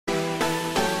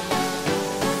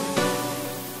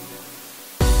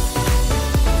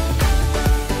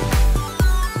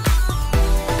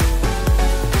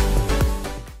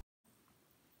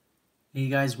Hey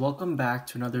guys, welcome back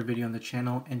to another video on the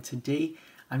channel, and today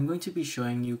I'm going to be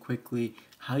showing you quickly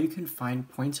how you can find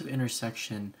points of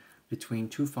intersection between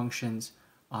two functions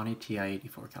on a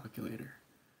TI-84 calculator.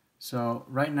 So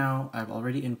right now I've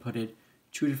already inputted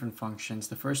two different functions.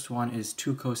 The first one is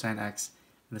 2 cosine x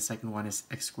and the second one is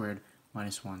x squared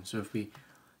minus 1. So if we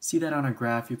see that on a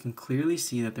graph, you can clearly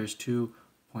see that there's 2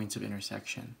 points of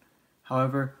intersection.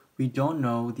 However, we don't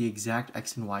know the exact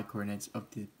x and y coordinates of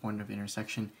the point of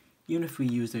intersection, even if we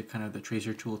use the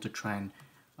tracer tool to try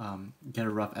and get a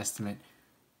rough estimate.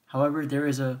 However, there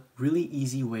is a really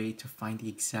easy way to find the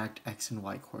exact x and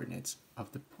y coordinates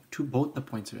of both the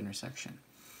points of intersection.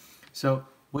 So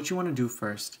what you want to do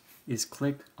first is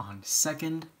click on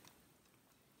second,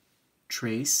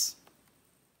 trace,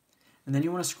 and then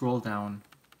you want to scroll down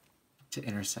to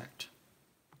intersect.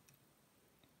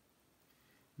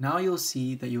 Now you'll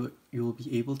see that you will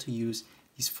be able to use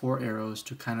these 4 arrows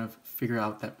to kind of figure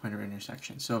out that point of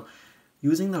intersection. So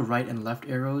using the right and left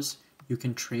arrows, you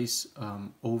can trace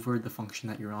over the function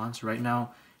that you're on. So right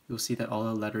now you'll see that all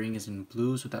the lettering is in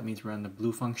blue, so that means we're on the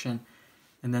blue function.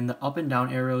 And then the up and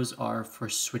down arrows are for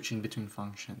switching between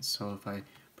functions. So if I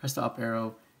press the up arrow,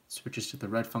 it switches to the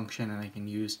red function, and I can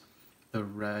use the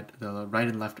right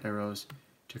and left arrows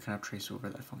to kind of trace over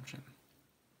that function.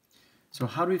 So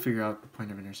how do we figure out the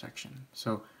point of intersection?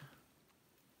 So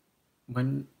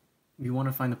when you want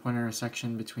to find the point of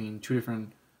intersection between two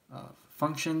different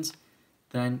functions,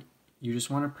 then you just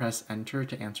want to press enter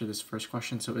to answer this first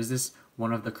question. So is this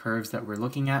one of the curves that we're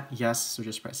looking at? Yes, so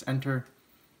just press enter.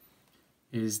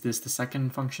 Is this the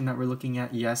second function that we're looking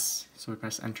at? Yes, so we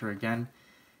press enter again.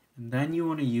 And then you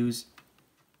want to use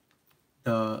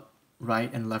the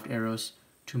right and left arrows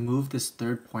to move this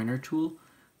third pointer tool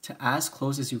to as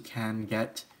close as you can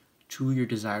get to your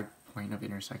desired point of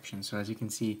intersection. So as you can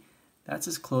see, that's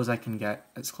as close as I can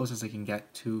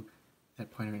get to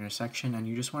that point of intersection, and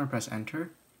you just want to press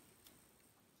enter.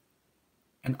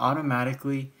 And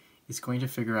automatically it's going to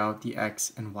figure out the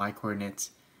x and y coordinates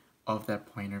of that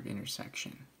point of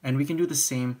intersection. And we can do the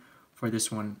same for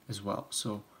this one as well.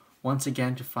 So once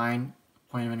again, to find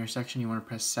a point of intersection, you want to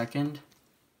press second,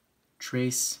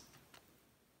 trace,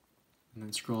 and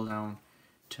then scroll down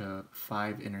to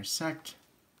 5 intersect.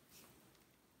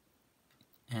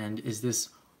 And is this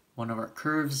one of our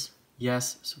curves?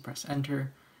 Yes, so press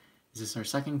enter. Is this our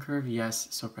second curve? Yes,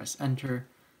 so press enter.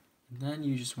 And then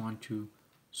you just want to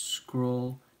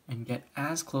scroll and get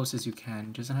as close as you can.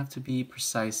 It doesn't have to be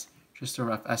precise, just a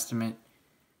rough estimate.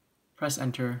 Press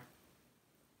enter,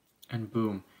 and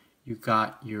boom, you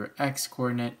got your x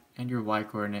coordinate and your y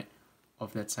coordinate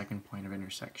of that second point of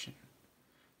intersection.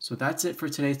 So that's it for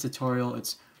today's tutorial.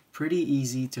 It's pretty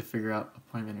easy to figure out a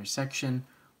point of intersection.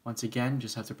 Once again,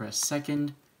 just have to press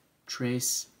second,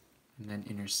 trace, and then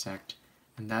intersect.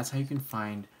 And that's how you can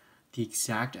find the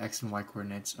exact x and y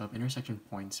coordinates of intersection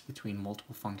points between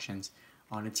multiple functions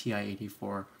on a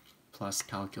TI-84 Plus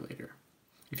calculator.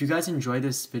 If you guys enjoyed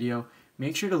this video,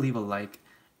 make sure to leave a like.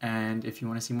 And if you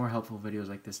want to see more helpful videos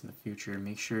like this in the future,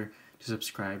 make sure to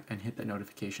subscribe and hit that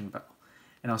notification bell.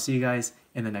 And I'll see you guys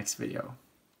in the next video.